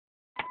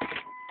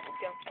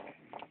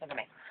Look at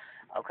me.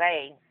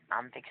 Okay,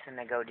 I'm fixing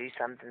to go do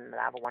something that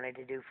I've wanted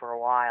to do for a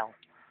while.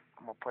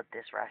 I'm going to put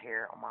this right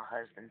here on my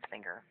husband's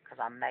finger because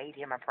I made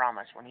him a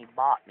promise when he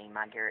bought me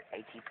my Garrett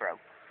AT Pro.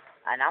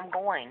 And I'm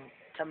going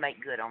to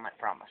make good on that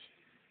promise.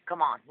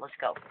 Come on, let's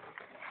go.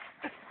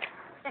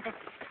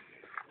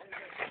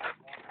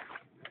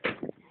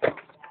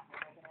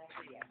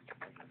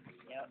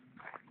 Yep.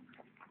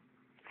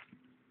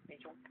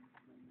 Mitchell,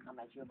 I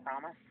made you a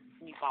promise.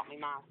 You bought me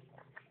my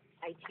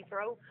AT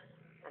Pro,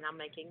 and I'm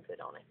making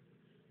good on it.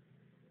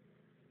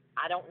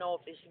 I don't know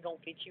if this is going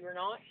to fit you or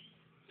not.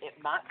 It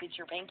might fit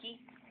your pinky.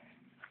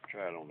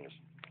 Try it on this.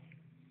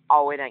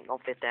 Oh, it ain't going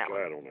to fit that one.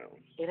 Try it on that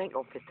one. It ain't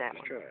going to fit that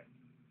Just one. try it.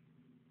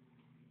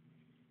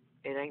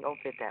 It ain't going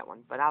to fit that one.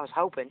 But I was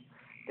hoping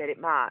that it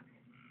might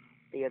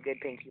be a good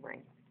pinky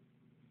ring.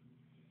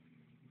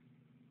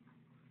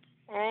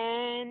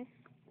 And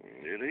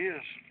It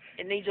is.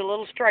 it needs a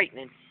little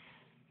straightening.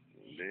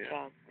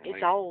 Yeah.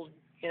 It's old,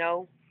 you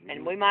know,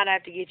 and we might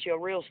have to get you a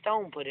real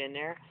stone put in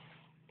there.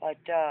 But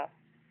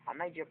I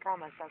made you a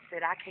promise. I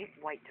said, I can't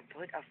wait to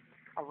put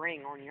a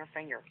ring on your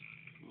finger.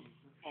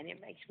 And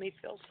it makes me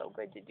feel so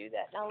good to do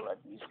that. And I love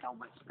you so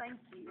much. Thank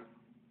you.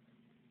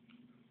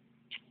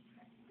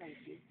 Thank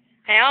you.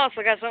 Hey, I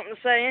also got something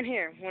to say in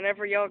here.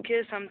 Whenever y'all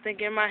kiss, I'm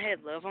thinking in my head,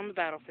 love on the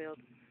battlefield.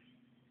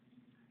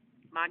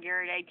 My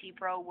Garrett AT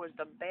Pro was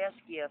the best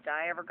gift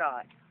I ever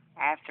got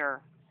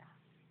after,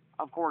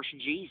 of course,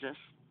 Jesus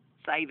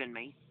saving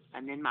me,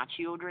 and then my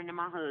children and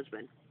my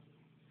husband.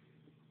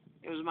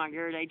 It was my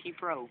Garrett AT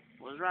Pro.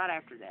 It was right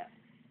after that.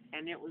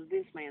 And it was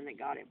this man that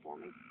got it for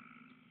me.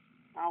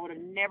 I would have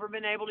never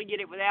been able to get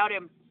it without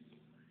him.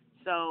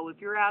 So if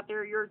you're out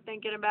there, you're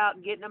thinking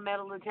about getting a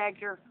metal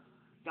detector,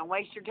 don't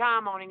waste your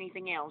time on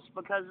anything else,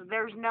 because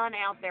there's none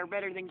out there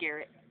better than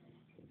Garrett.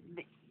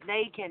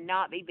 They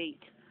cannot be beat.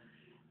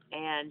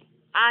 And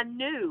I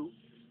knew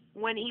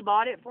when he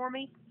bought it for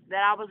me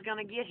that I was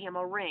going to get him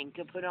a ring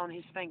to put on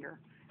his finger.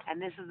 And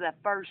this is the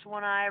first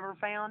one I ever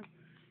found,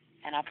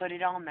 and I put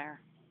it on there.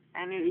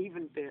 And it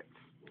even fits.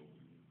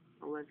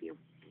 I love you.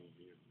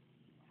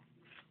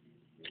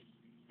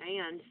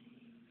 And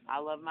I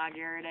love my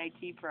Garrett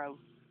AT Pro.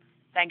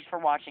 Thanks for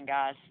watching,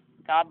 guys.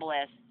 God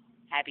bless.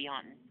 Happy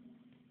hunting.